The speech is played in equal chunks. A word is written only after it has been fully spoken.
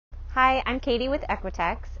Hi, I'm Katie with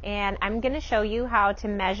Equitex, and I'm going to show you how to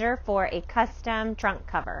measure for a custom trunk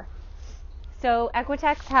cover. So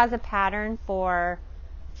Equitex has a pattern for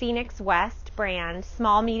Phoenix West brand,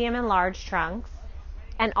 small, medium, and large trunks,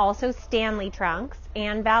 and also Stanley trunks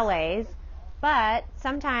and valets, but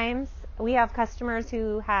sometimes we have customers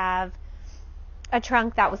who have a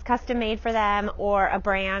trunk that was custom made for them or a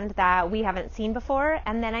brand that we haven't seen before,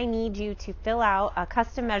 and then I need you to fill out a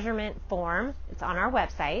custom measurement form. It's on our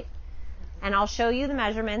website, and I'll show you the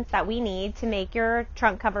measurements that we need to make your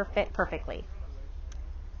trunk cover fit perfectly.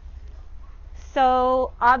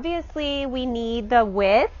 So obviously we need the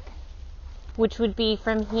width, which would be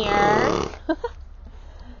from here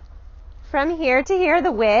from here to here,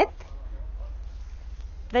 the width,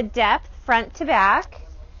 the depth front to back,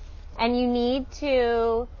 and you need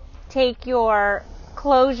to take your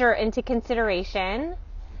closure into consideration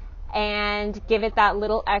and give it that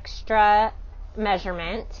little extra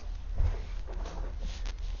measurement.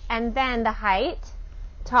 And then the height,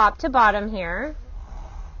 top to bottom here.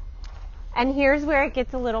 And here's where it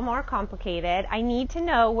gets a little more complicated. I need to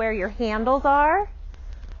know where your handles are.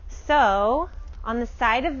 So on the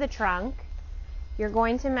side of the trunk, you're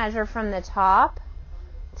going to measure from the top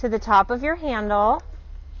to the top of your handle,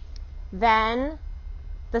 then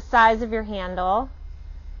the size of your handle,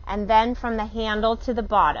 and then from the handle to the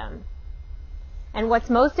bottom. And what's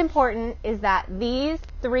most important is that these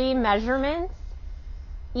three measurements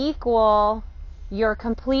equal your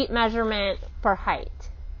complete measurement for height.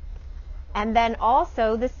 And then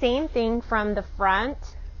also the same thing from the front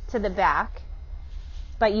to the back,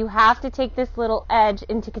 but you have to take this little edge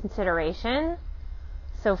into consideration.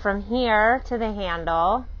 So from here to the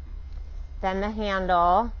handle, then the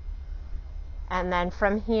handle, and then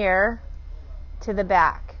from here to the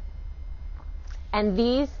back. And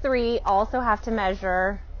these three also have to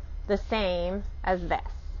measure the same as this.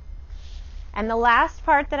 And the last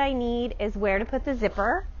part that I need is where to put the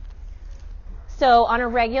zipper. So on a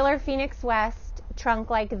regular Phoenix West trunk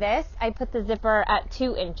like this, I put the zipper at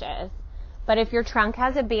 2 inches. But if your trunk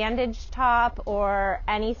has a bandage top or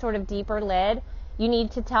any sort of deeper lid, you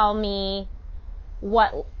need to tell me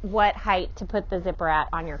what height to put the zipper at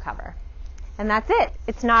on your cover. And that's it.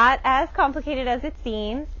 It's not as complicated as it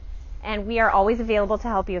seems, and we are always available to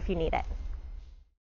help you if you need it.